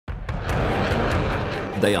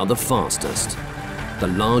They are the fastest, the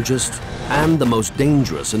largest, and the most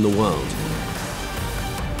dangerous in the world.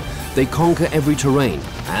 They conquer every terrain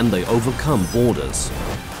and they overcome borders.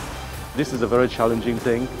 This is a very challenging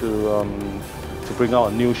thing to bring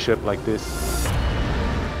out a new ship like this.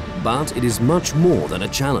 But it is much more than a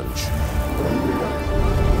challenge.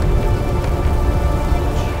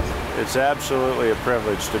 It's absolutely a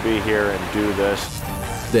privilege to be here and do this.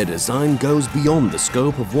 Their design goes beyond the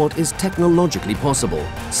scope of what is technologically possible,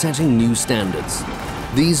 setting new standards.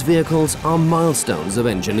 These vehicles are milestones of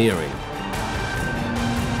engineering.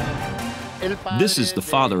 This is the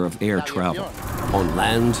father of air travel. On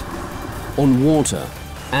land, on water,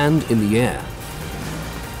 and in the air.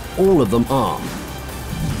 All of them are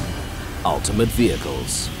ultimate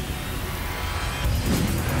vehicles.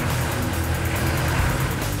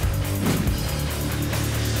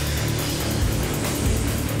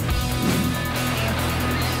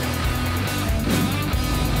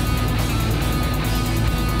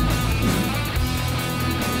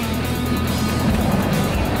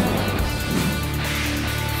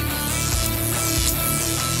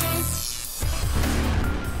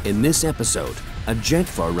 In this episode, a jet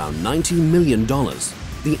for around $90 million,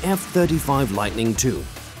 the F-35 Lightning II,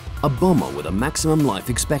 a bomber with a maximum life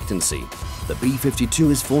expectancy. The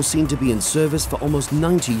B-52 is foreseen to be in service for almost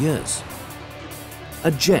 90 years.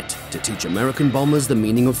 A jet to teach American bombers the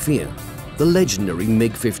meaning of fear, the legendary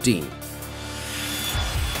MiG-15.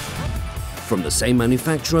 From the same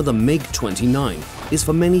manufacturer, the MiG-29 is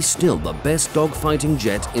for many still the best dogfighting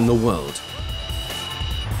jet in the world.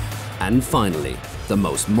 And finally, the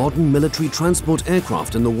most modern military transport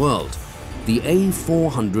aircraft in the world, the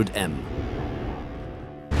A400M.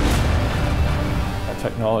 That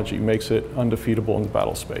technology makes it undefeatable in the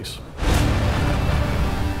battle space.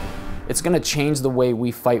 It's going to change the way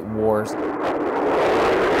we fight wars.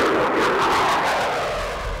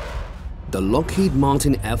 The Lockheed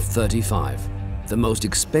Martin F-35, the most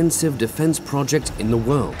expensive defense project in the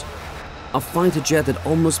world. A fighter jet that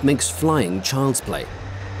almost makes flying child's play,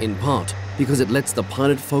 in part because it lets the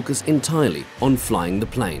pilot focus entirely on flying the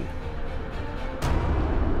plane.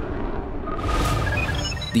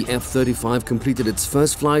 The F-35 completed its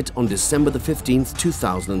first flight on December 15,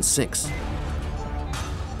 2006.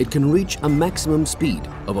 It can reach a maximum speed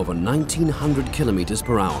of over 1,900 kilometers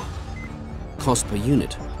per hour. Cost per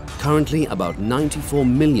unit, currently about $94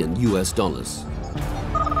 million US.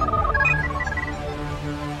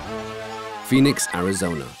 Phoenix,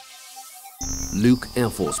 Arizona. Luke Air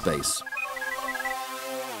Force Base.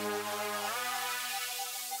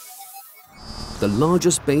 The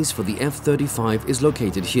largest base for the F-35 is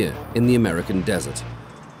located here in the American desert.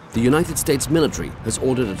 The United States military has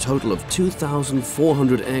ordered a total of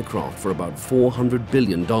 2,400 aircraft for about $400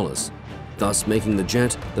 billion, thus making the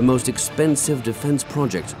jet the most expensive defense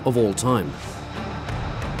project of all time.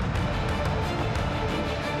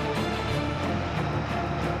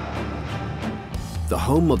 The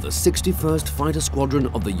home of the 61st Fighter Squadron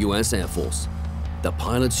of the US Air Force. The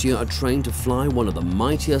pilots here are trained to fly one of the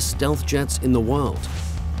mightiest stealth jets in the world.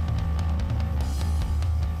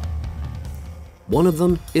 One of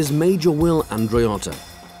them is Major Will Andreotta.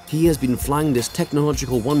 He has been flying this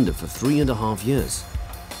technological wonder for 3.5 years.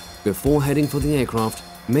 Before heading for the aircraft,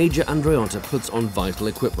 Major Andreotta puts on vital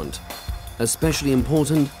equipment. Especially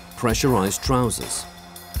important, pressurized trousers.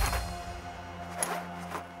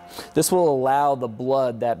 This will allow the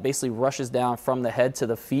blood that basically rushes down from the head to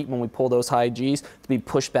the feet when we pull those high Gs to be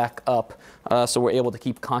pushed back up, so we're able to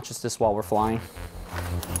keep consciousness while we're flying.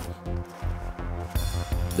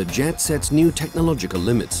 The jet sets new technological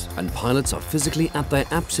limits, and pilots are physically at their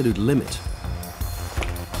absolute limit.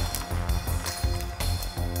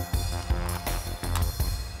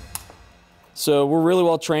 So we're really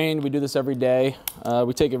well trained. We do this every day.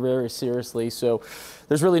 We take it very seriously. So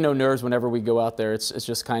there's really no nerves whenever we go out there. It's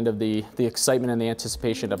just kind of the excitement and the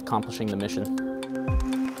anticipation of accomplishing the mission.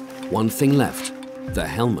 One thing left, the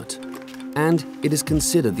helmet. And it is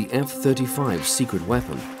considered the F-35's secret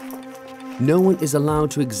weapon. No one is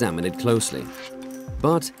allowed to examine it closely,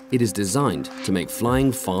 but it is designed to make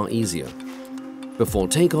flying far easier. Before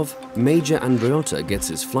takeoff, Major Andreotta gets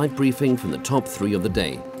his flight briefing from the top 3 of the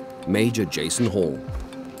day. Major Jason Hall.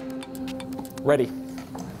 Ready.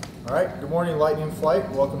 All right, good morning, Lightning Flight.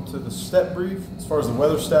 Welcome to the step brief. As far as the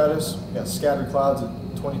weather status, we got scattered clouds at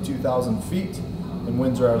 22,000 feet and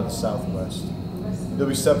winds are out of the southwest. You'll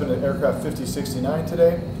be stepping at aircraft 5069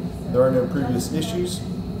 today. There are no previous issues.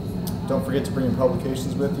 Don't forget to bring your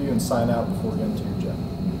publications with you and sign out before getting to your jet.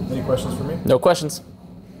 Any questions for me? No questions.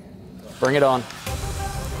 Bring it on.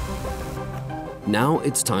 Now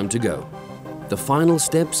it's time to go. The final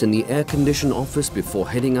steps in the air-conditioned office before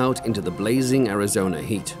heading out into the blazing Arizona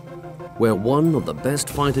heat, where one of the best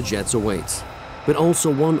fighter jets awaits, but also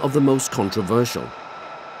one of the most controversial.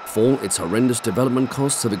 For its horrendous development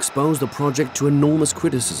costs have exposed the project to enormous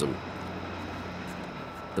criticism.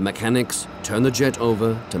 The mechanics turn the jet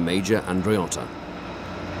over to Major Andreotta.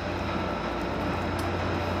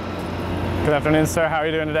 Good afternoon, sir. How are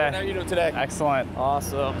you doing today? How are you doing today? Excellent.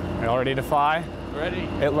 Awesome. Are you all ready to fly? Ready.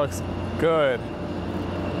 It looks good.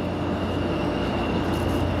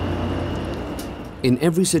 In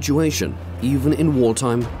every situation, even in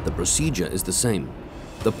wartime, the procedure is the same.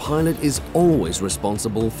 The pilot is always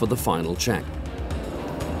responsible for the final check.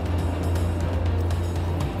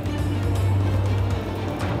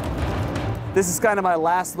 This is kind of my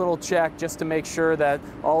last little check just to make sure that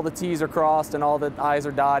all the T's are crossed and all the I's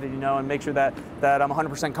are dotted, you know, and make sure that I'm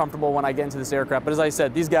 100% comfortable when I get into this aircraft. But as I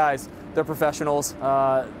said, these guys, they're professionals.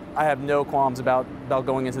 I have no qualms about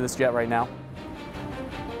going into this jet right now.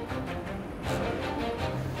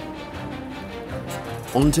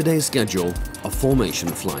 On today's schedule, a formation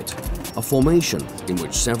flight. A formation in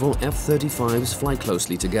which several F-35s fly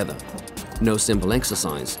closely together. No simple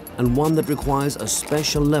exercise, and one that requires a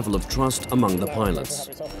special level of trust among the pilots.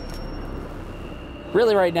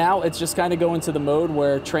 Really right now, it's just kind of go into the mode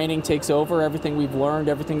where training takes over. Everything we've learned,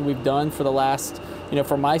 everything we've done for the last, you know,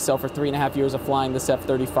 for myself, for 3.5 years of flying this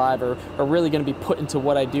F-35 are really going to be put into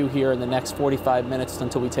what I do here in the next 45 minutes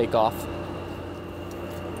until we take off.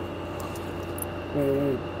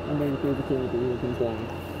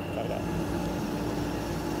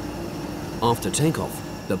 After takeoff,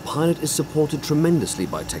 the pilot is supported tremendously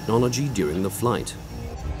by technology during the flight.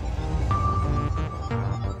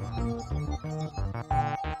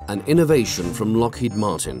 An innovation from Lockheed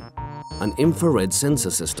Martin, an infrared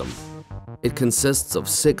sensor system. It consists of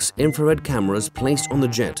 6 infrared cameras placed on the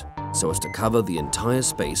jet so as to cover the entire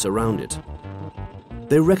space around it.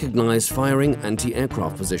 They recognize firing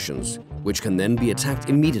anti-aircraft positions, which can then be attacked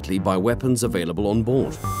immediately by weapons available on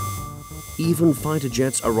board. Even fighter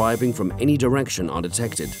jets arriving from any direction are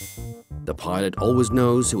detected. The pilot always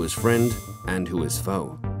knows who is friend and who is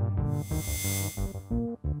foe.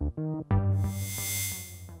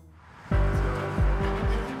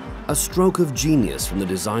 A stroke of genius from the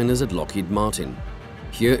designers at Lockheed Martin.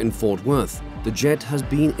 Here in Fort Worth, the jet has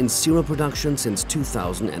been in serial production since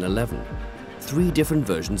 2011. 3 different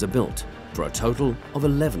versions are built, for a total of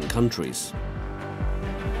 11 countries.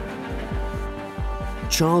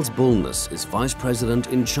 Charles Bullness is Vice President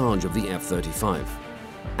in charge of the F-35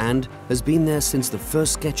 and has been there since the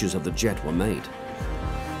first sketches of the jet were made.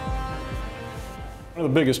 One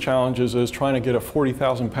of the biggest challenges is trying to get a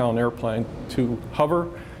 40,000-pound airplane to hover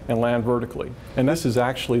and land vertically. And this is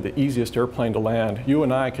actually the easiest airplane to land. You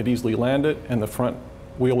and I could easily land it, and the front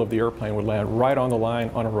wheel of the airplane would land right on the line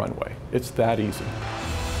on a runway. It's that easy.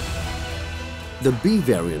 The B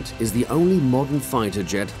variant is the only modern fighter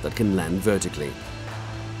jet that can land vertically.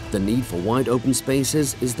 The need for wide open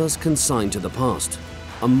spaces is thus consigned to the past,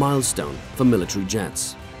 a milestone for military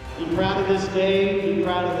jets. Be proud of this day, be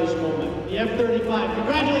proud of this moment. The F-35,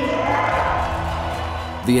 congratulations!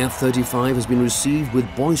 The F-35 has been received with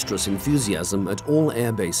boisterous enthusiasm at all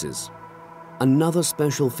air bases. Another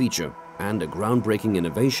special feature and a groundbreaking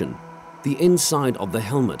innovation, the inside of the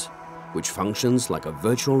helmet, which functions like a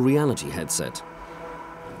virtual reality headset.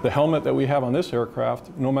 The helmet that we have on this aircraft,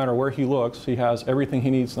 no matter where he looks, he has everything he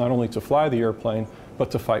needs not only to fly the airplane, but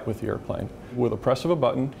to fight with the airplane. With a press of a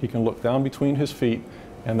button, he can look down between his feet,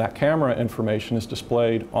 and that camera information is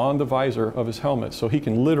displayed on the visor of his helmet, so he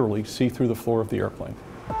can literally see through the floor of the airplane.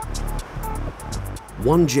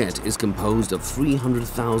 One jet is composed of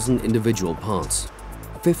 300,000 individual parts.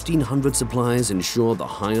 1,500 suppliers ensure the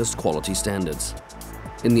highest quality standards.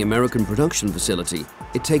 In the American production facility,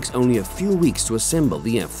 it takes only a few weeks to assemble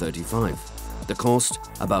the F-35. The cost,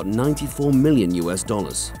 about $94 million US.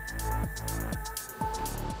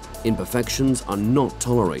 Imperfections are not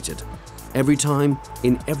tolerated. Every time,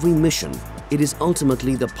 in every mission, it is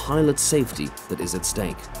ultimately the pilot's safety that is at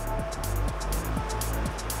stake.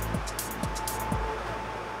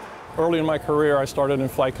 Early in my career, I started in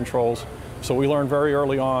flight controls, so we learned very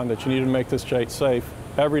early on that you needed to make this jet safe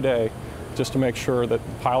every day just to make sure that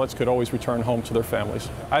pilots could always return home to their families.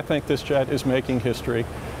 I think this jet is making history.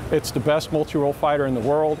 It's the best multi-role fighter in the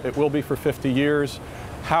world. It will be for 50 years.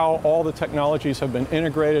 How all the technologies have been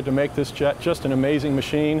integrated to make this jet just an amazing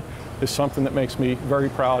machine is something that makes me very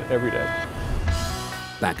proud every day.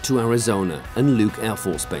 Back to Arizona and Luke Air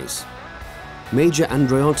Force Base. Major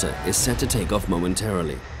Andreotta is set to take off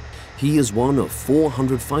momentarily. He is one of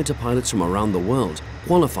 400 fighter pilots from around the world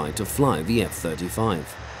qualified to fly the F-35.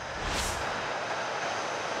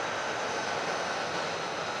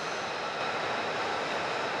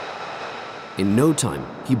 In no time,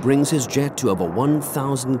 he brings his jet to over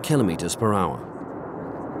 1,000 kilometers per hour.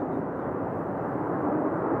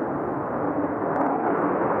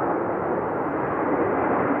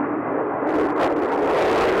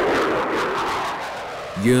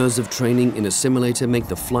 Years of training in a simulator make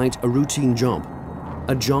the flight a routine job,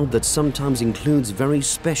 a job that sometimes includes very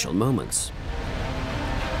special moments.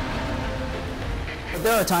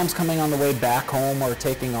 There are times coming on the way back home or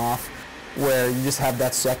taking off where you just have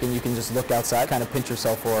that second you can just look outside, kind of pinch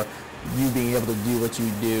yourself for you being able to do what you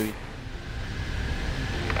do.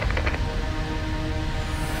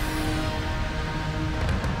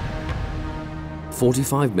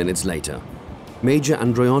 "45 minutes later, Major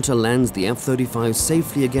Andreotta lands the F-35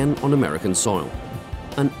 safely again on American soil.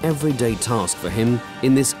 An everyday task for him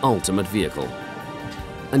in this ultimate vehicle.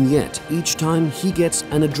 And yet, each time he gets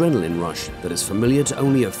an adrenaline rush that is familiar to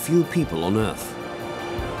only a few people on Earth.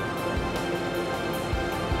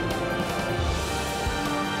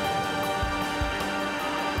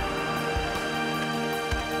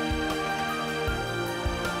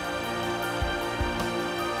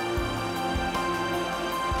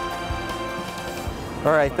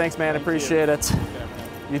 All right, thanks, man. Appreciate it.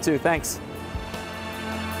 You too, thanks.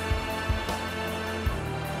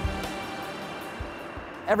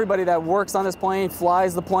 Everybody that works on this plane,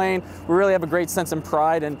 flies the plane, we really have a great sense and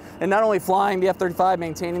pride in not only flying the F-35,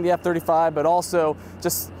 maintaining the F-35, but also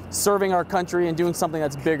just serving our country and doing something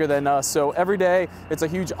that's bigger than us. So every day, it's a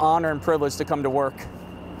huge honor and privilege to come to work.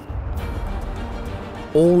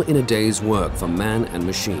 All in a day's work for man and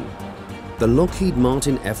machine. The Lockheed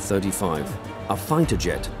Martin F-35, a fighter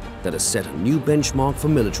jet that has set a new benchmark for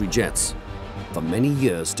military jets for many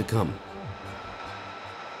years to come.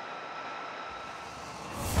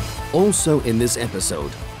 Also in this episode,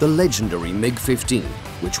 the legendary MiG-15,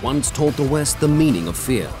 which once taught the West the meaning of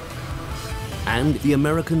fear, and the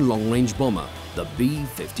American long-range bomber, the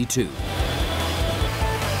B-52.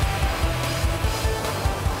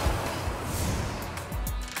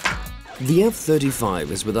 The F-35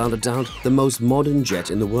 is without a doubt the most modern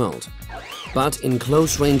jet in the world. But in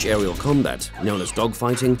close-range aerial combat, known as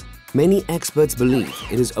dogfighting, many experts believe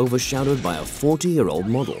it is overshadowed by a 40-year-old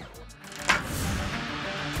model.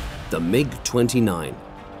 The MiG-29,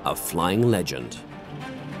 a flying legend.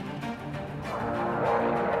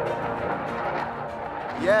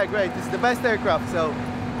 Yeah, great. This is the best aircraft, so...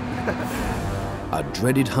 A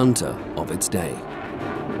dreaded hunter of its day.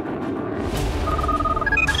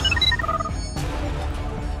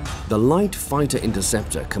 The Light Fighter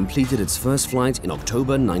Interceptor completed its first flight in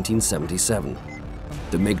October 1977.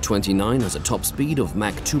 The MiG-29 has a top speed of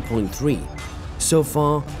Mach 2.3. So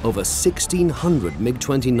far, over 1,600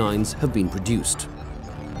 MiG-29s have been produced.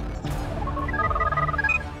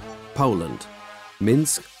 Poland,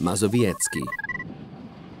 Minsk Mazowiecki.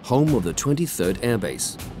 Home of the 23rd Air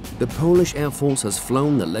Base, the Polish Air Force has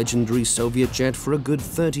flown the legendary Soviet jet for a good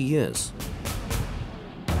 30 years.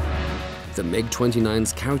 The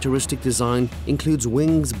MiG-29's characteristic design includes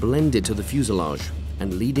wings blended to the fuselage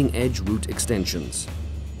and leading-edge root extensions,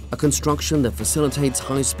 a construction that facilitates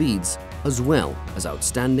high speeds as well as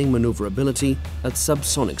outstanding maneuverability at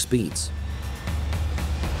subsonic speeds.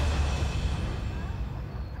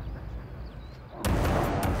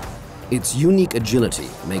 Its unique agility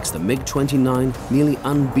makes the MiG-29 nearly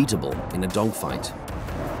unbeatable in a dogfight.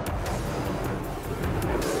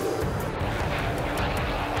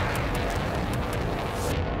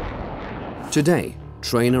 Today,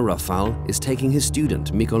 trainer Rafal is taking his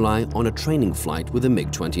student Mikolai on a training flight with a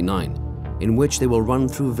MiG-29, in which they will run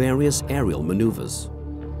through various aerial maneuvers.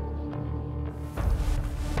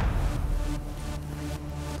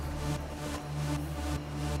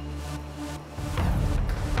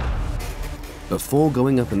 Before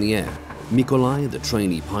going up in the air, Mikolai, the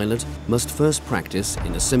trainee pilot, must first practice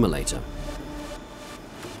in a simulator.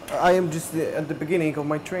 I am just at the beginning of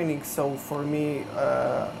my training, so for me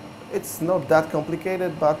it's not that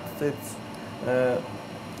complicated, but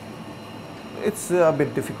it's a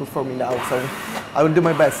bit difficult for me now, so I will do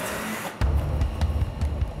my best.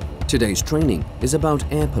 Today's training is about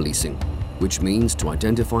air policing, which means to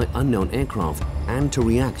identify unknown aircraft and to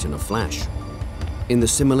react in a flash. In the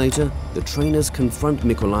simulator, the trainers confront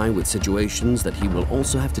Mikolai with situations that he will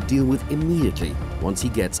also have to deal with immediately once he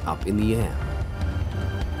gets up in the air.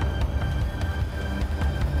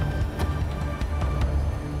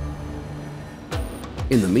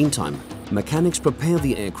 In the meantime, mechanics prepare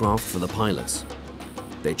the aircraft for the pilots.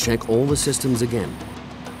 They check all the systems again.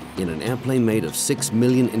 In an airplane made of 6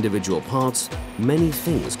 million individual parts, many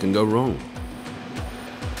things can go wrong.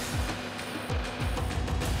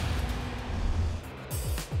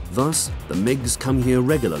 Thus, the MiGs come here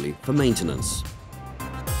regularly for maintenance.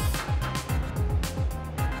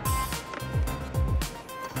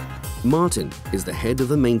 Martin is the head of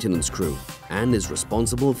the maintenance crew and is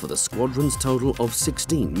responsible for the squadron's total of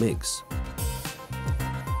 16 MiGs.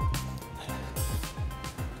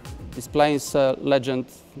 This plane is a legend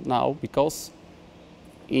now because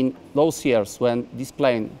in those years when this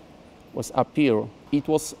plane was appeared, it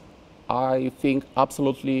was, I think,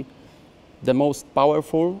 absolutely the most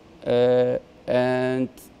powerful and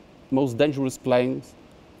most dangerous plane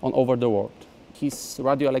on over the world. His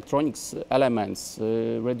radio electronics elements,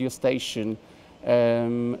 radio station,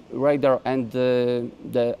 radar and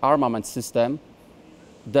the armament system,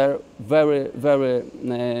 they're very, very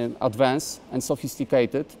advanced and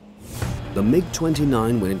sophisticated. The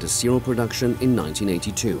MiG-29 went into serial production in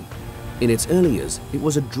 1982. In its early years, it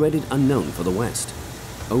was a dreaded unknown for the West.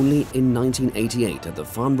 Only in 1988 at the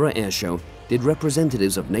Farnborough Air Show did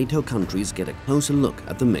representatives of NATO countries get a closer look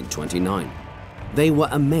at the MiG-29. They were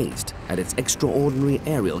amazed at its extraordinary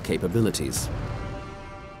aerial capabilities.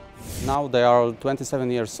 Now they are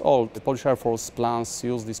 27 years old. The Polish Air Force plans to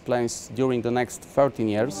use these planes during the next 13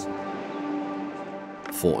 years.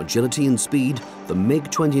 For agility and speed, the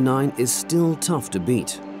MiG-29 is still tough to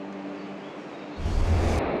beat.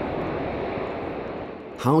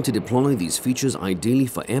 How to deploy these features ideally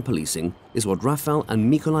for air policing is what Rafał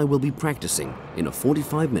and Mikołaj will be practicing in a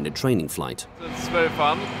 45-minute training flight. It's very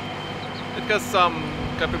fun. It has some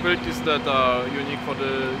capabilities that are unique for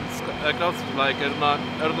the aircraft, like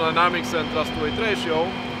aerodynamics and thrust-to-weight ratio,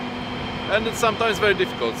 and it's sometimes very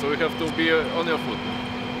difficult, so you have to be on your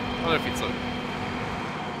feet. Sorry.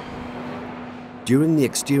 During the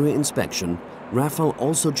exterior inspection, Rafał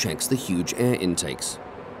also checks the huge air intakes.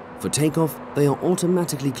 For takeoff, they are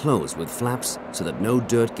automatically closed with flaps so that no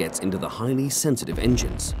dirt gets into the highly sensitive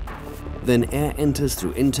engines. Then air enters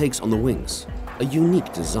through intakes on the wings, a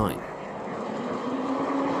unique design.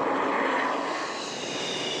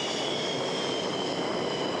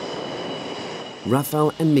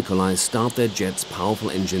 Rafał and Mikołaj start their jet's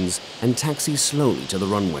powerful engines and taxi slowly to the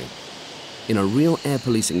runway. In a real air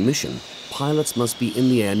policing mission, pilots must be in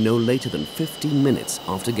the air no later than 15 minutes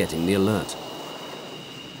after getting the alert.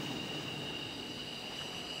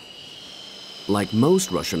 Like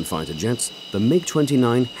most Russian fighter jets, the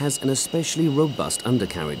MiG-29 has an especially robust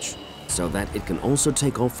undercarriage, so that it can also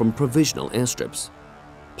take off from provisional airstrips.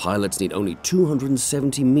 Pilots need only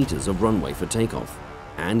 270 meters of runway for takeoff,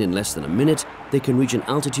 and in less than a minute, they can reach an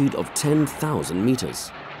altitude of 10,000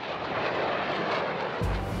 meters.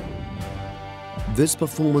 This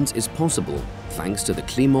performance is possible thanks to the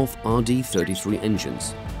Klimov RD-33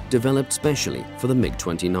 engines, developed specially for the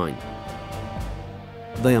MiG-29.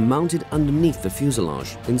 They are mounted underneath the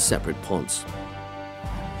fuselage in separate pods.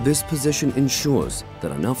 This position ensures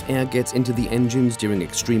that enough air gets into the engines during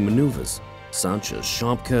extreme maneuvers, such as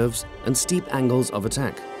sharp curves and steep angles of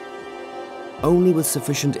attack. Only with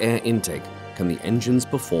sufficient air intake can the engines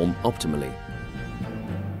perform optimally.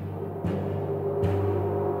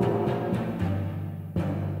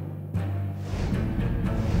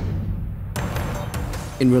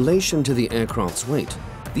 In relation to the aircraft's weight,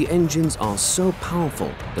 the engines are so powerful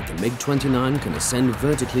that the MiG-29 can ascend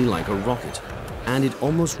vertically like a rocket, and it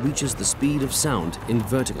almost reaches the speed of sound in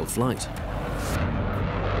vertical flight.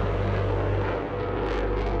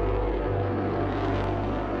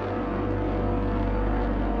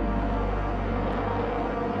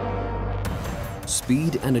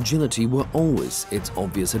 Speed and agility were always its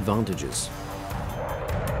obvious advantages.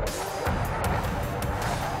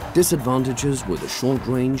 Disadvantages were the short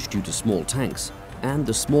range due to small tanks and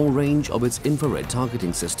the small range of its infrared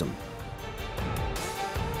targeting system.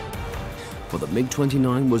 For the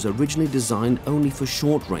MiG-29 was originally designed only for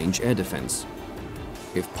short-range air defense.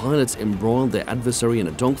 If pilots embroiled their adversary in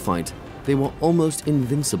a dogfight, they were almost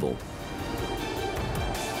invincible.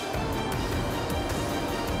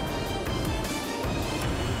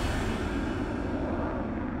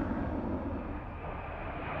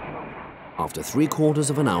 After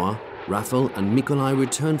 3/4 of an hour, Rafał and Mikołaj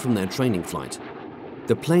return from their training flight.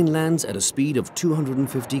 The plane lands at a speed of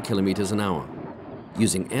 250 kilometers an hour.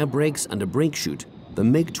 Using air brakes and a brake chute, the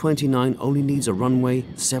MiG-29 only needs a runway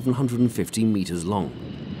 750 meters long.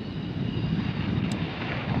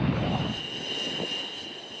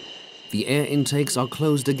 The air intakes are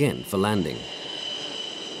closed again for landing.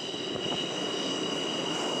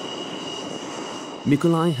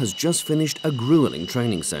 Mikołaj has just finished a grueling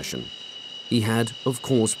training session. He had, of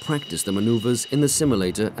course, practiced the maneuvers in the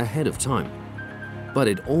simulator ahead of time. But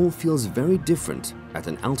it all feels very different at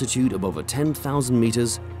an altitude of over 10,000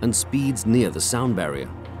 meters and speeds near the sound barrier.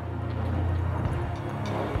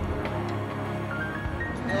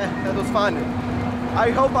 Yeah, that was fun. I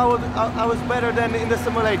hope I was better than in the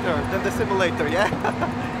simulator, yeah?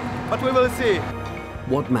 But we will see.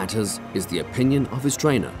 What matters is the opinion of his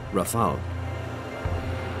trainer, Rafal.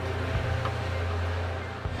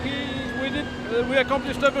 We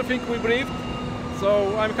accomplished everything we briefed,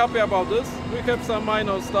 so I'm happy about this. We have some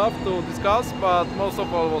minor stuff to discuss, but most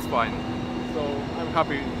of all was fine. So I'm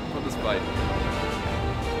happy for this flight.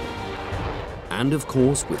 And of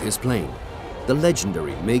course with his plane, the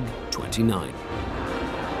legendary MiG-29.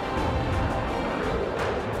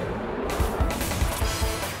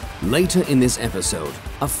 Later in this episode,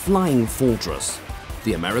 a flying fortress,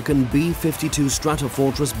 the American B-52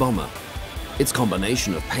 Stratofortress bomber. Its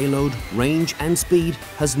combination of payload, range and speed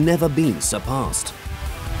has never been surpassed.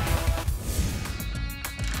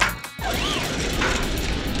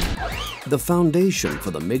 The foundation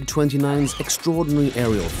for the MiG-29's extraordinary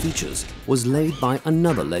aerial features was laid by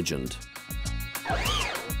another legend.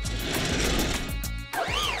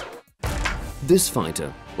 This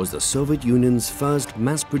fighter was the Soviet Union's first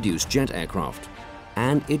mass-produced jet aircraft,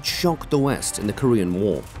 and it shocked the West in the Korean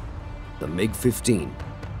War, the MiG-15.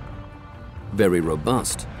 Very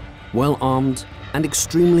robust, well-armed, and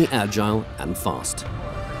extremely agile and fast.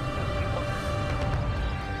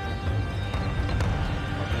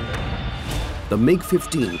 The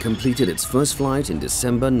MiG-15 completed its first flight in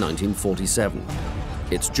December 1947.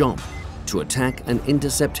 Its job, to attack and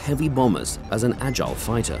intercept heavy bombers as an agile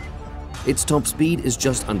fighter. Its top speed is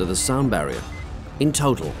just under the sound barrier. In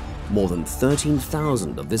total, more than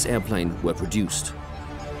 13,000 of this airplane were produced.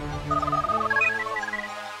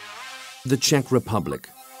 The Czech Republic,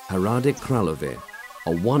 Hradec Králové,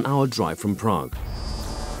 a 1-hour drive from Prague.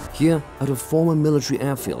 Here, at a former military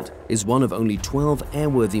airfield, is one of only 12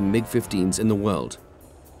 airworthy MiG-15s in the world,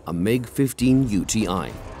 a MiG-15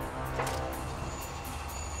 UTI.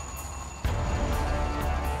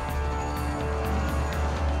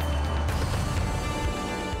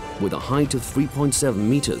 With a height of 3.7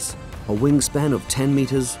 meters, a wingspan of 10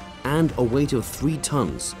 meters, and a weight of 3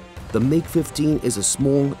 tons, the MiG-15 is a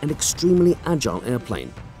small and extremely agile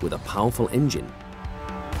airplane with a powerful engine.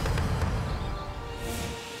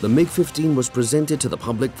 The MiG-15 was presented to the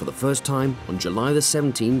public for the first time on July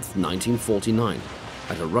 17, 1949,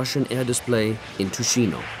 at a Russian air display in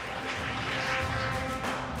Tushino.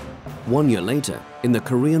 1 year later, in the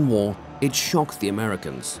Korean War, it shocked the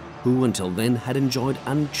Americans, who until then had enjoyed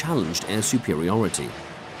unchallenged air superiority.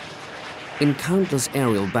 In countless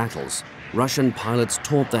aerial battles, Russian pilots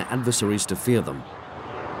taught their adversaries to fear them.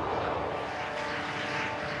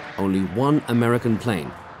 Only one American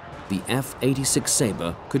plane, the F-86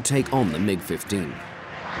 Sabre, could take on the MiG-15.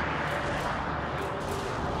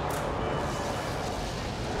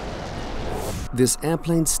 This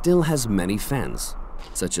airplane still has many fans,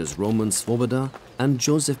 such as Roman Svoboda and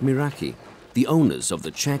Josef Miraki, the owners of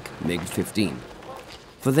the Czech MiG-15.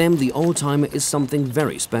 For them, the old-timer is something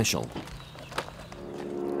very special.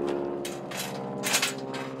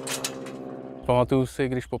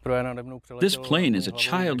 This plane is a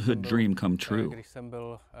childhood dream come true.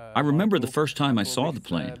 I remember the first time I saw the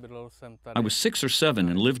plane. I was 6 or 7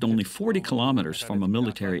 and lived only 40 kilometers from a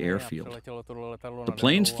military airfield. The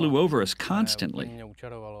planes flew over us constantly.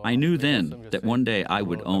 I knew then that one day I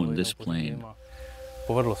would own this plane.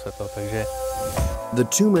 The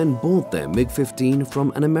two men bought their MiG-15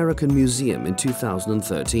 from an American museum in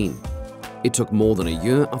 2013. It took more than a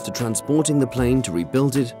year after transporting the plane to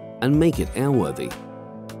rebuild it and make it airworthy.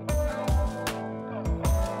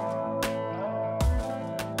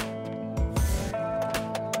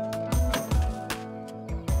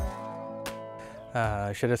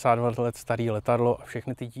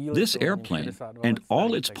 This airplane and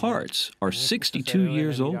all its parts are 62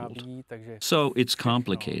 years old, so it's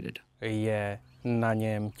complicated.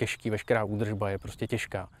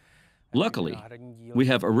 Luckily, we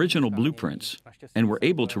have original blueprints and were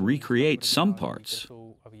able to recreate some parts,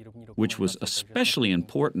 which was especially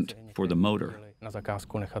important for the motor.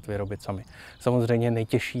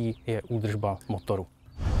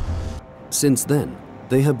 Since then,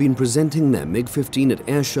 they have been presenting their MiG-15 at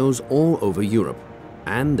air shows all over Europe,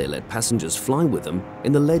 and they let passengers fly with them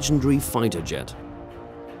in the legendary fighter jet.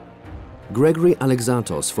 Gregory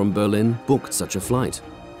Alexatos from Berlin booked such a flight.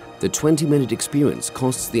 The 20-minute experience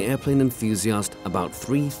costs the airplane enthusiast about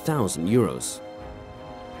 3,000 euros.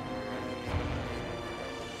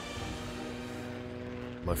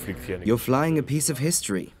 You're flying a piece of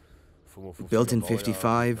history. Built in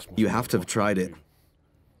 '55, you have to have tried it.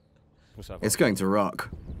 It's going to rock.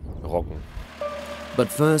 But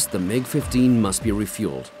first, the MiG-15 must be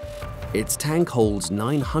refueled. Its tank holds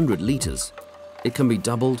 900 liters. It can be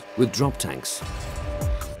doubled with drop tanks.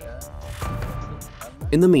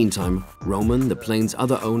 In the meantime, Roman, the plane's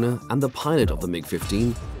other owner and the pilot of the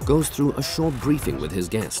MiG-15, goes through a short briefing with his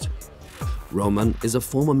guest. Roman is a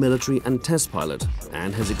former military and test pilot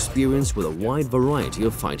and has experience with a wide variety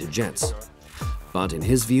of fighter jets. But in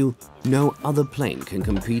his view, no other plane can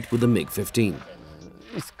compete with the MiG-15.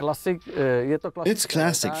 It's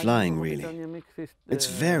classic flying, really. It's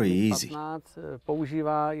very easy.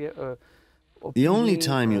 The only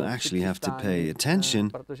time you actually have to pay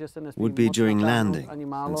attention would be during landing,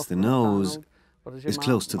 since the nose is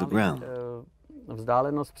close to the ground.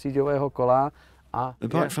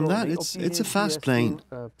 Apart from that, it's a fast plane.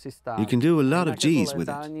 You can do a lot of Gs with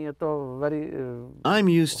it. I'm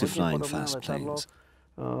used to flying fast planes.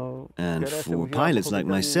 And for pilots like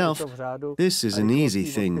myself, this is an easy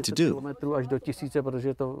thing to do.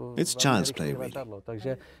 It's child's play, really.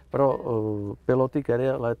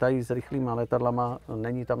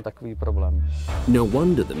 No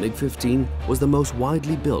wonder the MiG-15 was the most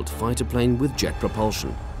widely built fighter plane with jet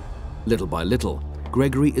propulsion. Little by little,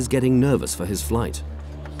 Gregory is getting nervous for his flight.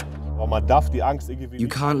 You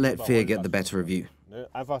can't let fear get the better of you.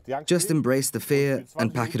 Just embrace the fear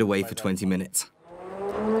and pack it away for 20 minutes.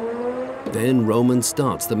 Then Roman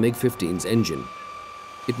starts the MiG-15's engine.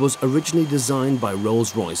 It was originally designed by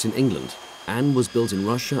Rolls-Royce in England and was built in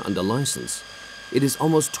Russia under license. It is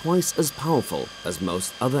almost twice as powerful as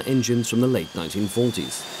most other engines from the late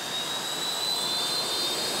 1940s.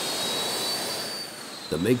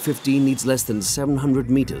 The MiG-15 needs less than 700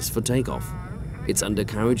 meters for takeoff. Its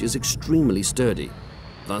undercarriage is extremely sturdy.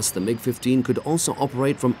 Thus, the MiG-15 could also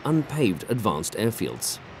operate from unpaved advanced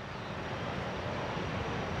airfields.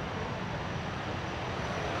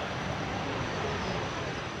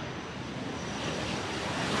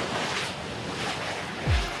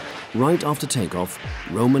 Right after takeoff,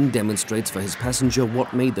 Roman demonstrates for his passenger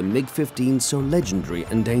what made the MiG-15 so legendary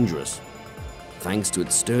and dangerous. Thanks to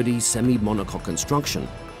its sturdy semi-monocoque construction,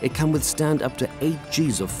 it can withstand up to 8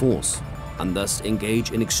 Gs of force and thus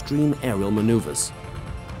engage in extreme aerial maneuvers.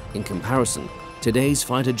 In comparison, today's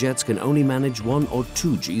fighter jets can only manage 1 or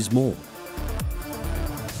 2 Gs more.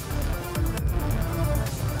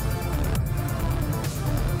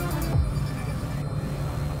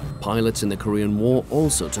 Pilots in the Korean War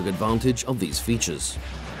also took advantage of these features.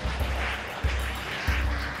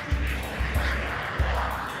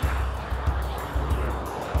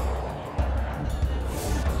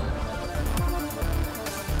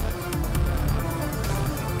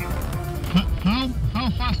 How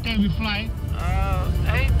fast can we fly?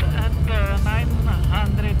 8 and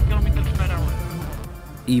 900 kilometers per hour.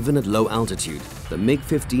 Even at low altitude, the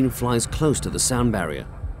MiG-15 flies close to the sound barrier,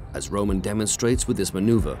 as Roman demonstrates with this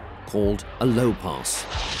maneuver, called a low pass.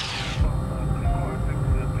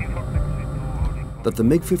 That the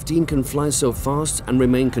MiG-15 can fly so fast and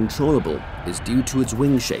remain controllable is due to its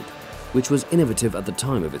wing shape, which was innovative at the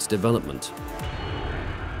time of its development.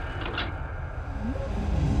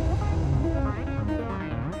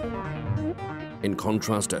 In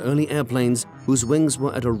contrast to early airplanes, whose wings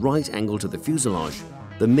were at a right angle to the fuselage,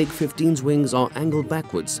 the MiG-15's wings are angled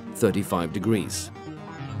backwards 35 degrees.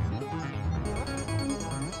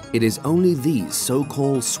 It is only these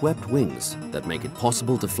so-called swept wings that make it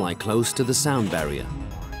possible to fly close to the sound barrier.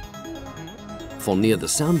 For near the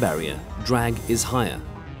sound barrier, drag is higher.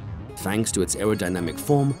 Thanks to its aerodynamic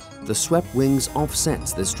form, the swept wings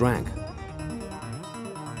offsets this drag.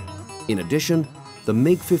 In addition, the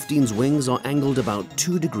MiG-15's wings are angled about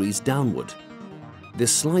 2 degrees downward.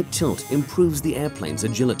 This slight tilt improves the airplane's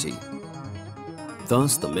agility.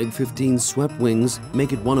 Thus, the MiG-15's swept wings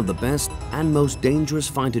make it one of the best and most dangerous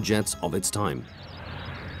fighter jets of its time.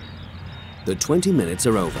 The 20 minutes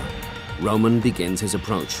are over. Roman begins his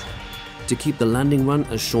approach. To keep the landing run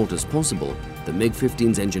as short as possible, the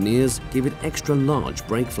MiG-15's engineers give it extra large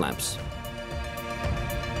brake flaps.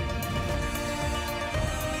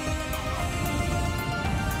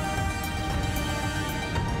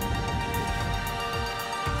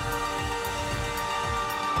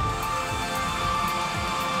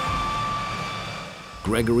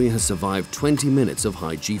 Gregory has survived 20 minutes of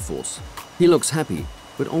high G-force. He looks happy,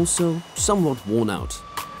 but also somewhat worn out.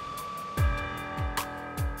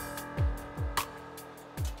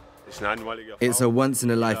 It's a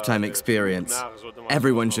once-in-a-lifetime experience.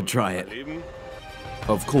 Everyone should try it.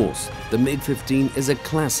 Of course, the MiG-15 is a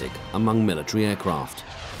classic among military aircraft.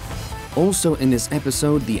 Also in this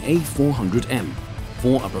episode, the A400M.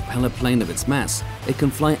 For a propeller plane of its mass, it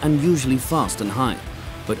can fly unusually fast and high,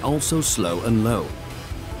 but also slow and low.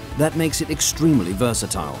 That makes it extremely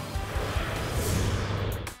versatile.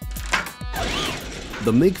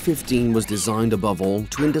 The MiG-15 was designed above all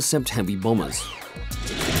to intercept heavy bombers.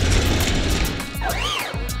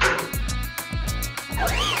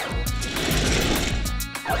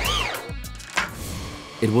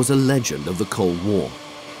 It was a legend of the Cold War.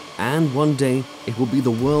 And one day, it will be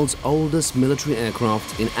the world's oldest military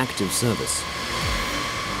aircraft in active service.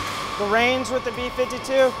 The range with the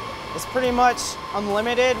B-52 is pretty much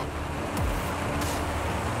unlimited.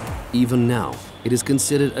 Even now, it is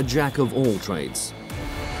considered a jack of all trades.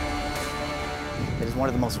 It is one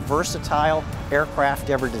of the most versatile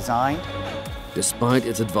aircraft ever designed. Despite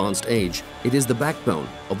its advanced age, it is the backbone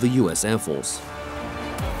of the US Air Force.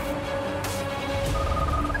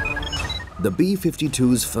 The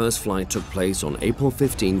B-52's first flight took place on April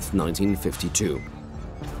 15, 1952.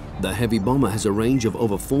 The heavy bomber has a range of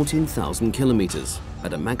over 14,000 kilometers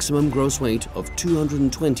at a maximum gross weight of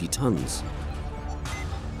 220 tons.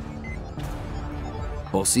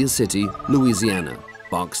 Bossier City, Louisiana,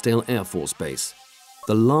 Barksdale Air Force Base,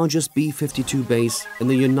 the largest B-52 base in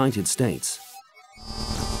the United States.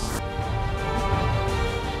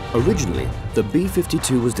 Originally, the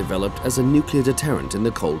B-52 was developed as a nuclear deterrent in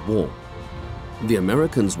the Cold War. The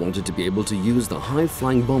Americans wanted to be able to use the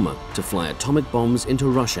high-flying bomber to fly atomic bombs into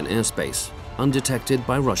Russian airspace, undetected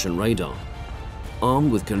by Russian radar.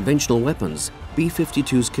 Armed with conventional weapons,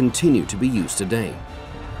 B-52s continue to be used today.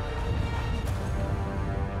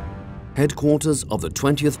 Headquarters of the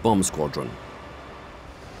 20th Bomb Squadron.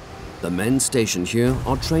 The men stationed here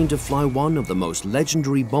are trained to fly one of the most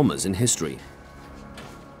legendary bombers in history.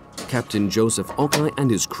 Captain Joseph Okai and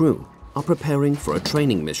his crew are preparing for a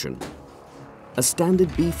training mission. A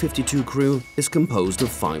standard B-52 crew is composed of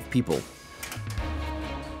 5 people.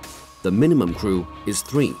 The minimum crew is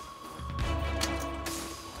 3.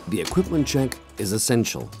 The equipment check is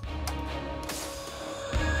essential.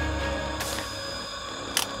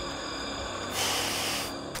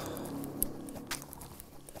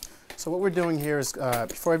 So what we're doing here is,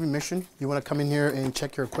 before every mission, you want to come in here and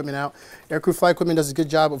check your equipment out. Aircrew flight equipment does a good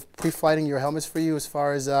job of pre-flighting your helmets for you as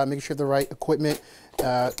far as making sure you have the right equipment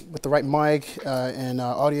with the right mic and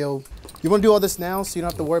audio. You want to do all this now so you don't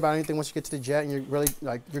have to worry about anything once you get to the jet and you're really,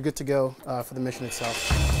 you're good to go for the mission itself.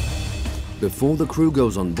 Before the crew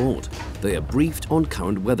goes on board, they are briefed on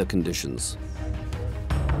current weather conditions.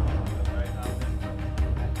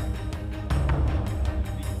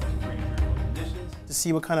 To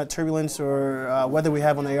see what kind of turbulence or weather we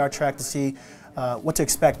have on the AR track, to see what to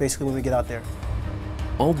expect basically when we get out there.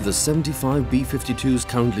 Of the 75 B-52s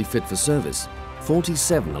currently fit for service,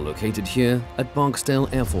 47 are located here at Barksdale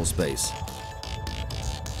Air Force Base.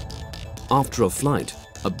 After a flight,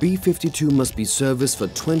 a B-52 must be serviced for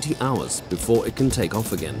 20 hours before it can take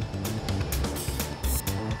off again.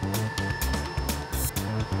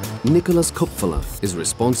 Nicholas Kupferer is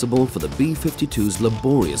responsible for the B-52's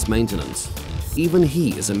laborious maintenance. Even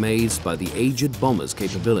he is amazed by the aged bomber's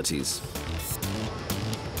capabilities.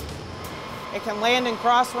 It can land in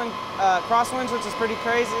crosswinds, which is pretty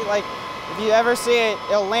crazy. Like, if you ever see it,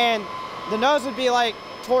 it'll land. The nose would be like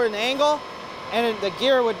toward an angle, and the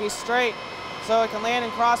gear would be straight. So it can land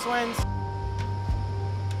in crosswinds.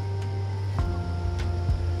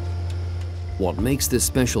 What makes this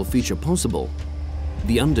special feature possible?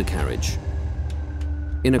 The undercarriage.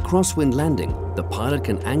 In a crosswind landing, the pilot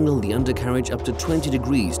can angle the undercarriage up to 20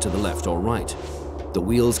 degrees to the left or right. The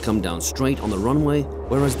wheels come down straight on the runway,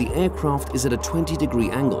 whereas the aircraft is at a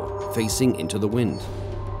 20-degree angle, facing into the wind.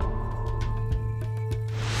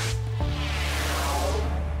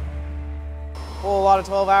 Pull a lot of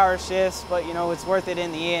 12-hour shifts, but you know, it's worth it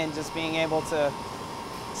in the end, just being able to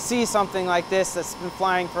see something like this that's been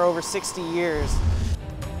flying for over 60 years.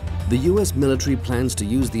 The US military plans to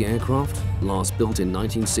use the aircraft, last built in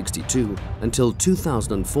 1962, until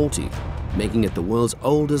 2040, making it the world's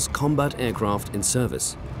oldest combat aircraft in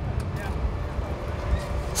service.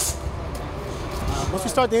 Once we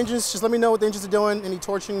start the engines, just let me know what the engines are doing, any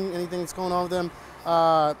torching, anything that's going on with them.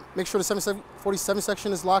 Make sure the 747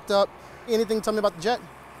 section is locked up. Anything, tell me about the jet.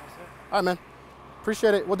 All right, man.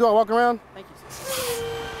 Appreciate it. We'll do our walk around. Thank you.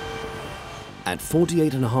 At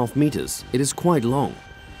 48.5 meters, it is quite long.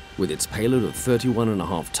 With its payload of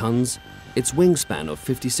 31.5 tons, its wingspan of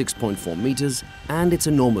 56.4 meters, and its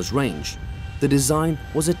enormous range, the design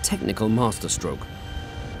was a technical masterstroke.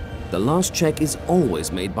 The last check is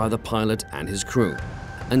always made by the pilot and his crew,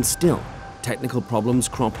 and still, technical problems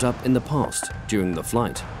cropped up in the past during the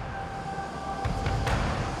flight.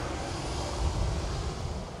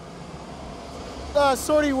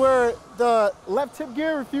 Sortie where the left tip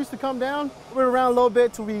gear refused to come down. We went around a little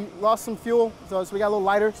bit till we lost some fuel, so we got a little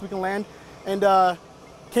lighter so we can land. And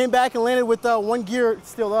came back and landed with one gear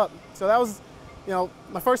still up. So that was, you know,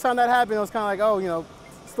 my first time that happened. It was kind of like, oh, you know,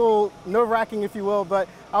 still nerve-wracking, if you will, but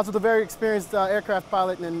I was with a very experienced aircraft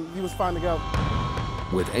pilot, and he was fine to go.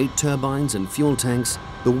 With 8 turbines and fuel tanks,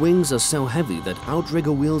 The wings are so heavy that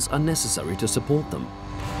outrigger wheels are necessary to support them.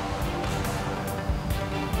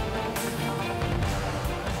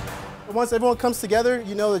 Once everyone comes together,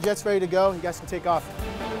 you know the jet's ready to go. You guys can take off.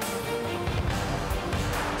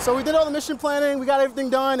 So we did all the mission planning. We got everything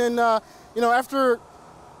done, and you know, after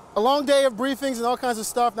a long day of briefings and all kinds of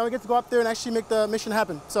stuff, now we get to go up there and actually make the mission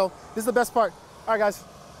happen. So this is the best part. All right, guys,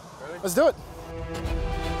 let's do it.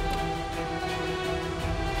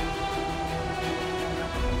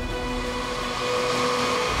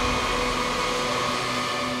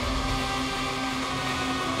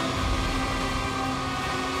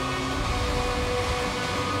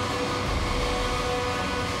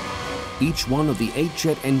 Each one of the 8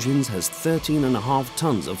 jet engines has 13.5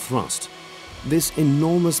 tons of thrust. This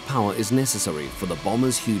enormous power is necessary for the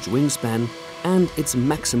bomber's huge wingspan and its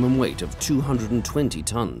maximum weight of 220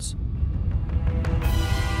 tons.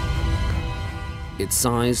 Its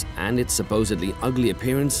size and its supposedly ugly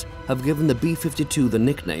appearance have given the B-52 the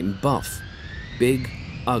nickname Buff, Big,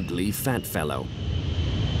 Ugly, Fat Fellow.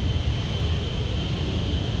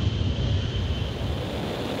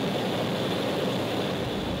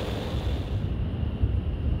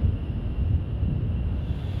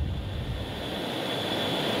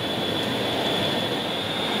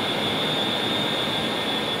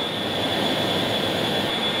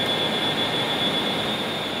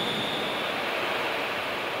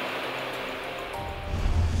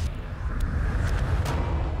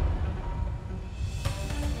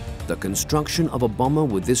 The construction of a bomber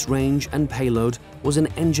with this range and payload was an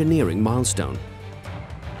engineering milestone.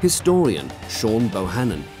 Historian Sean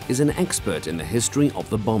Bohannon is an expert in the history of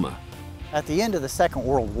the bomber. At the end of the Second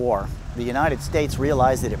World War, the United States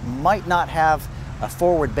realized that it might not have a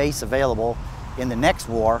forward base available in the next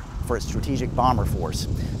war for its strategic bomber force.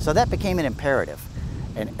 So that became an imperative.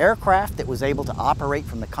 An aircraft that was able to operate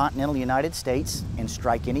from the continental United States and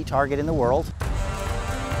strike any target in the world.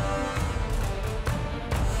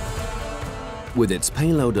 With its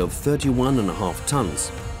payload of 31.5 tons,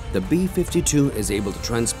 the B-52 is able to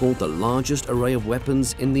transport the largest array of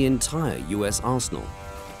weapons in the entire U.S. arsenal.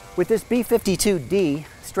 With this B-52D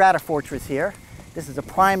Stratofortress here, this is a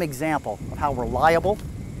prime example of how reliable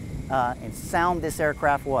and sound this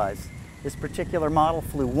aircraft was. This particular model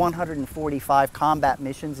flew 145 combat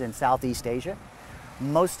missions in Southeast Asia.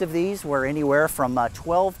 Most of these were anywhere from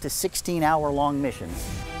 12 to 16-hour-long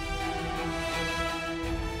missions.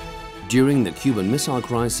 During the Cuban Missile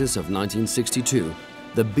Crisis of 1962,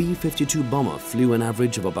 the B-52 bomber flew an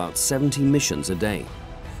average of about 70 missions a day.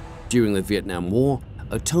 During the Vietnam War,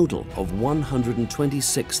 a total of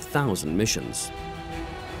 126,000 missions.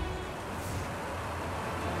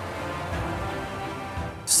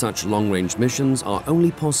 Such long-range missions are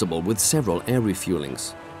only possible with several air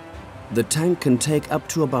refuelings. The tank can take up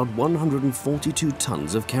to about 142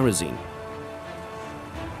 tons of kerosene.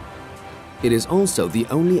 It is also the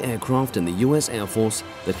only aircraft in the US Air Force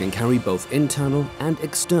that can carry both internal and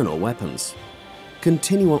external weapons.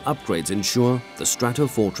 Continual upgrades ensure the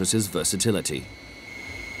Stratofortress's versatility.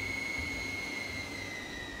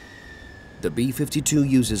 The B-52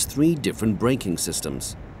 uses 3 different braking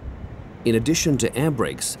systems. In addition to air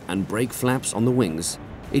brakes and brake flaps on the wings,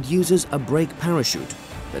 it uses a brake parachute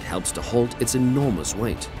that helps to halt its enormous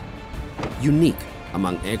weight. Unique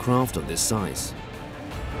among aircraft of this size.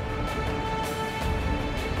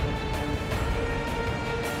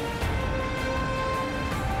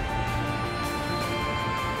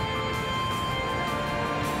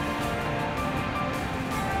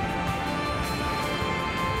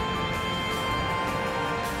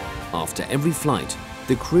 After every flight,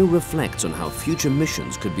 the crew reflects on how future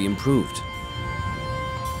missions could be improved.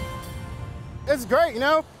 It's great, you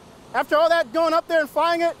know? After all that going up there and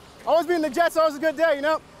flying it, always being in the jet's always a good day, you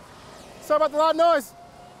know? Sorry about the loud noise.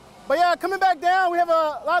 But yeah, coming back down, we have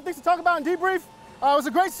a lot of things to talk about and debrief. It was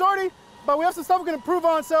a great sortie, but we have some stuff we can improve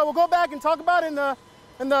on, so we'll go back and talk about it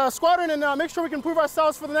in the squadron and make sure we can improve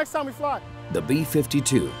ourselves for the next time we fly. The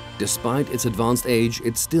B-52, despite its advanced age,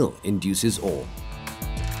 it still induces awe.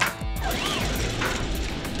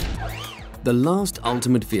 The last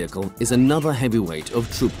ultimate vehicle is another heavyweight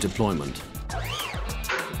of troop deployment.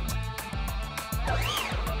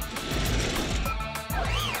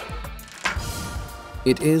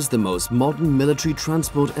 It is the most modern military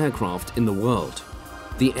transport aircraft in the world,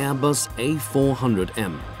 the Airbus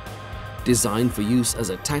A400M. Designed for use as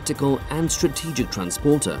a tactical and strategic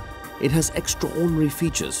transporter, it has extraordinary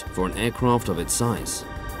features for an aircraft of its size.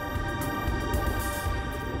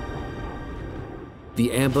 The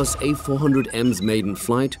Airbus A400M's maiden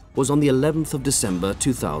flight was on the 11th of December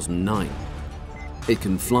 2009. It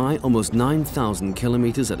can fly almost 9,000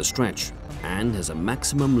 kilometers at a stretch and has a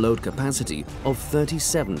maximum load capacity of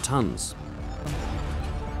 37 tons.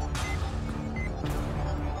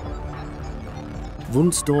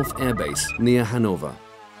 Wunsdorf Air Base near Hanover.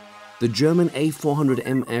 The German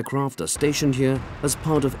A400M aircraft are stationed here as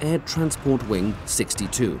part of Air Transport Wing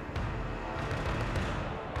 62.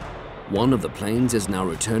 One of the planes is now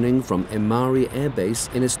returning from Emari Air Base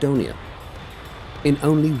in Estonia. In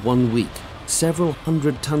only 1 week, several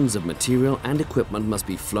hundred tons of material and equipment must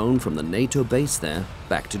be flown from the NATO base there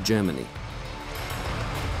back to Germany.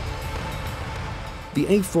 The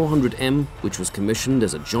A400M, which was commissioned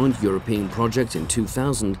as a joint European project in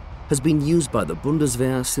 2000, has been used by the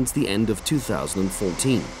Bundeswehr since the end of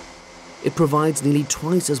 2014. It provides nearly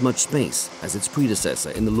twice as much space as its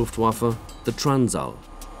predecessor in the Luftwaffe, the Transall.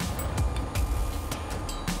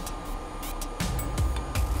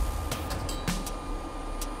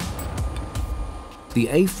 The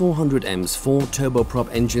A400M's 4 turboprop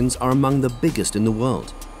engines are among the biggest in the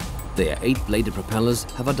world. Their 8-bladed propellers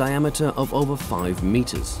have a diameter of over 5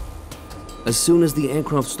 meters. As soon as the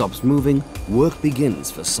aircraft stops moving, work begins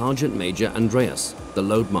for Sergeant Major Andreas, the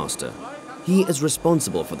loadmaster. He is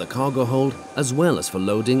responsible for the cargo hold as well as for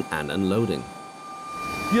loading and unloading.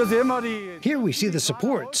 Here we see the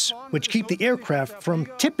supports, which keep the aircraft from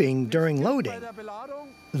tipping during loading.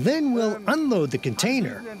 Then we'll unload the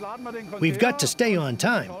container. We've got to stay on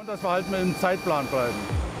time.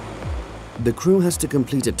 The crew has to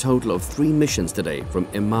complete a total of 3 missions today from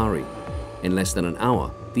Emari. In less than an hour,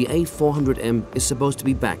 the A400M is supposed to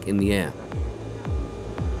be back in the air.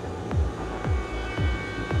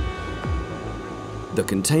 The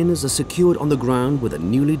containers are secured on the ground with a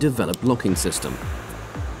newly developed locking system.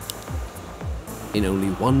 In only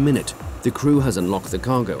 1 minute, the crew has unlocked the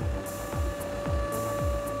cargo.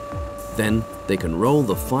 Then they can roll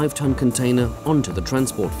the 5-ton container onto the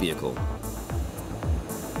transport vehicle.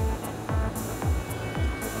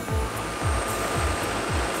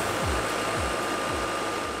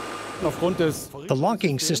 The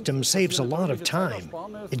locking system saves a lot of time.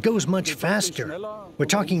 It goes much faster. We're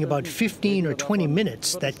talking about 15 or 20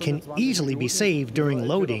 minutes that can easily be saved during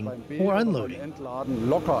loading or unloading.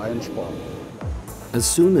 As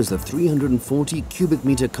soon as the 340 cubic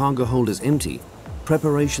meter cargo hold is empty,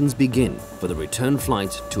 preparations begin for the return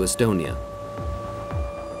flight to Estonia.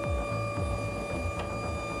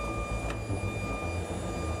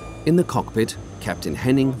 In the cockpit, Captain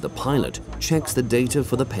Henning, the pilot, checks the data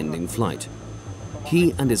for the pending flight.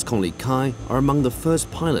 He and his colleague Kai are among the first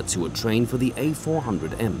pilots who were trained for the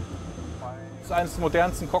A400M.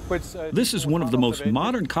 This is one of the most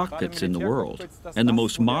modern cockpits in the world, and the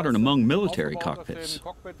most modern among military cockpits.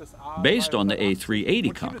 Based on the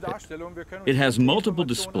A380 cockpit, it has multiple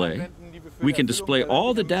display. We can display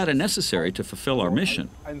all the data necessary to fulfill our mission.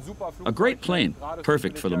 A great plane,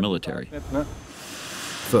 perfect for the military.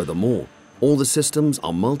 Furthermore, all the systems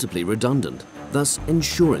are multiply redundant, thus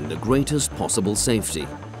ensuring the greatest possible safety.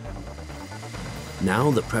 Now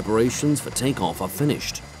the preparations for takeoff are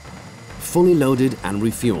finished. Fully loaded and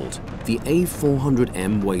refueled, the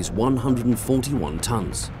A400M weighs 141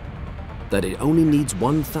 tons. That it only needs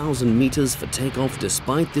 1,000 meters for takeoff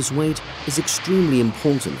despite this weight is extremely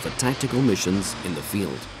important for tactical missions in the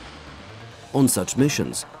field. On such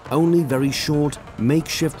missions, only very short,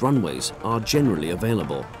 makeshift runways are generally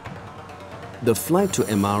available. The flight to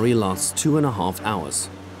Emari lasts 2.5 hours.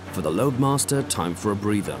 For the loadmaster, time for a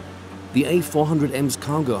breather. The A400M's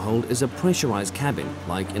cargo hold is a pressurized cabin,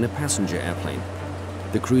 like in a passenger airplane.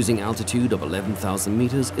 The cruising altitude of 11,000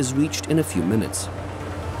 meters is reached in a few minutes.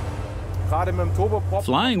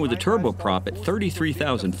 Flying with a turboprop at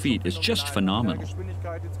 33,000 feet is just phenomenal.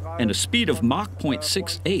 And a speed of Mach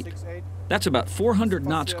 0.68. That's about 400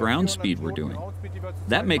 knots ground speed we're doing.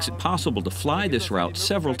 That makes it possible to fly this route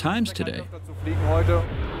several times today.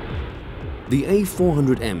 The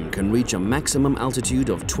A400M can reach a maximum altitude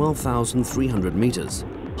of 12,300 meters,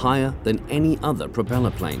 higher than any other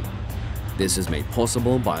propeller plane. This is made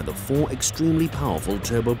possible by the 4 extremely powerful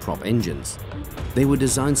turboprop engines. They were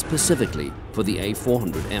designed specifically for the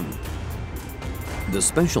A400M. The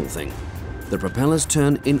special thing, the propellers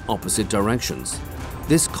turn in opposite directions.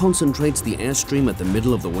 This concentrates the airstream at the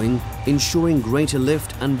middle of the wing, ensuring greater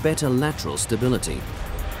lift and better lateral stability.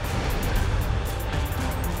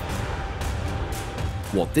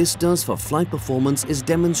 What this does for flight performance is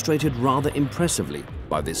demonstrated rather impressively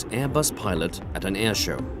by this Airbus pilot at an air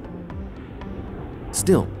show.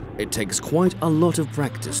 Still, it takes quite a lot of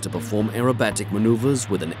practice to perform aerobatic maneuvers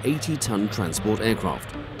with an 80-ton transport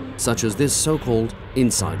aircraft, such as this so-called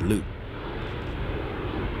inside loop.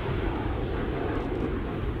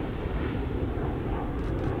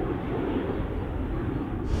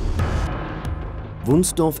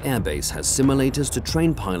 Wunsdorf Air Base has simulators to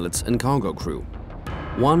train pilots and cargo crew.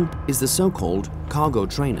 One is the so-called cargo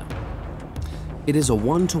trainer. It is a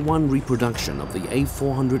one-to-one reproduction of the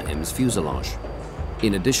A400M's fuselage.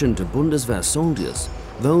 In addition to Bundeswehr soldiers,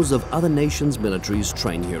 those of other nations' militaries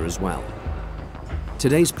train here as well.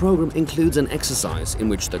 Today's program includes an exercise in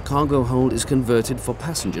which the cargo hold is converted for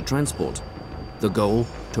passenger transport. The goal,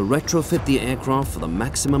 to retrofit the aircraft for the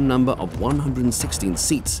maximum number of 116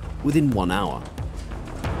 seats within 1 hour.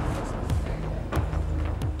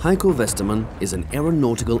 Heiko Westermann is an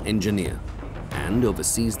aeronautical engineer and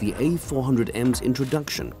oversees the A400M's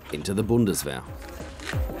introduction into the Bundeswehr.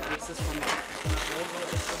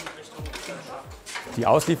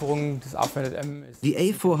 The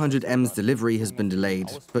A400M's delivery has been delayed,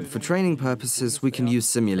 but for training purposes we can use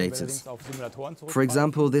simulators. For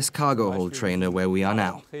example, this cargo hold trainer where we are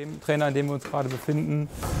now.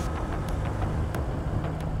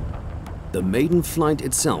 The maiden flight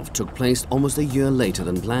itself took place almost a year later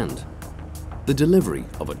than planned. The delivery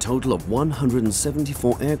of a total of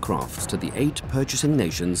 174 aircrafts to the 8 purchasing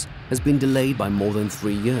nations has been delayed by more than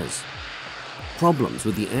 3 years. Problems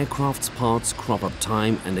with the aircraft's parts crop up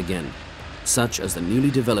time and again, such as the newly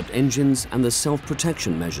developed engines and the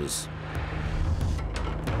self-protection measures.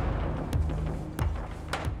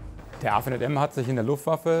 The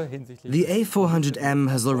A400M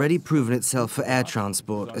has already proven itself for air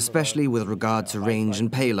transport, especially with regard to range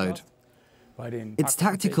and payload. Its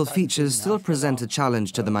tactical features still present a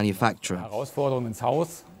challenge to the manufacturer.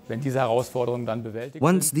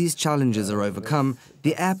 Once these challenges are overcome,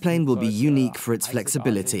 the airplane will be unique for its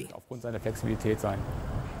flexibility.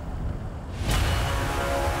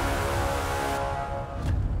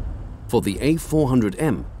 For the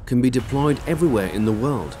A400M can be deployed everywhere in the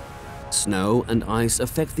world. Snow and ice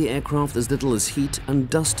affect the aircraft as little as heat and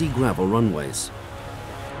dusty gravel runways.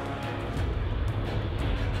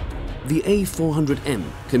 The A400M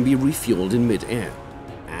can be refueled in mid-air,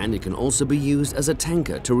 and it can also be used as a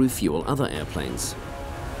tanker to refuel other airplanes.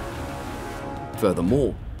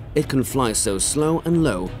 Furthermore, it can fly so slow and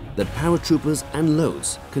low that paratroopers and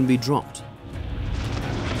loads can be dropped.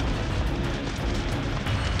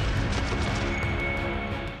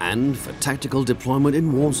 And for tactical deployment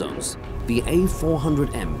in war zones, the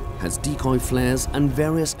A400M has decoy flares and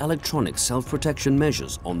various electronic self-protection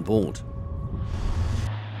measures on board.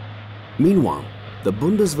 Meanwhile, the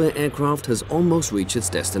Bundeswehr aircraft has almost reached its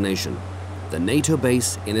destination, the NATO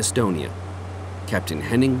base in Estonia. Captain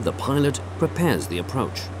Henning, the pilot, prepares the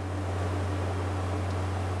approach.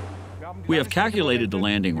 We have calculated the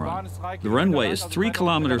landing run. The runway is 3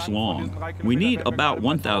 kilometers long. We need about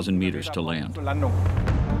 1,000 meters to land.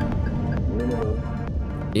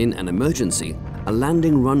 In an emergency, a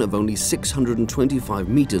landing run of only 625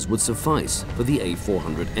 meters would suffice for the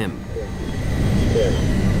A400M. 10,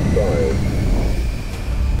 5.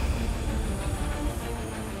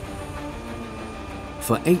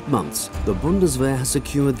 For 8 months, the Bundeswehr has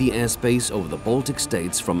secured the airspace over the Baltic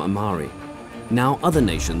states from Amari. Now other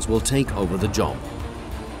nations will take over the job.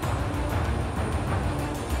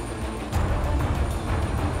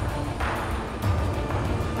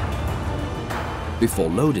 Before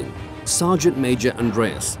loading, Sergeant Major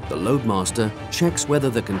Andreas, the loadmaster, checks whether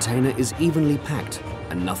the container is evenly packed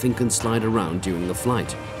and nothing can slide around during the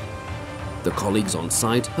flight. The colleagues on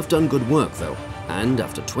site have done good work though, and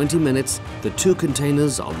after 20 minutes, the 2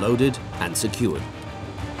 containers are loaded and secured.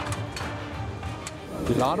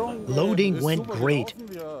 Loading went great.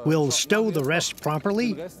 We'll stow the rest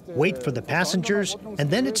properly, wait for the passengers, and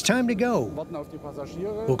then it's time to go.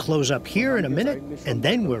 We'll close up here in a minute, and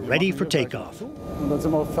then we're ready for takeoff.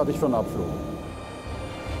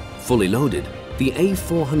 Fully loaded, the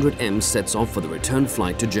A400M sets off for the return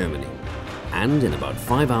flight to Germany. And in about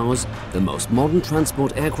 5 hours, the most modern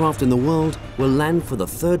transport aircraft in the world will land for the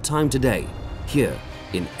 3rd time today, here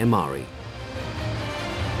in Amari.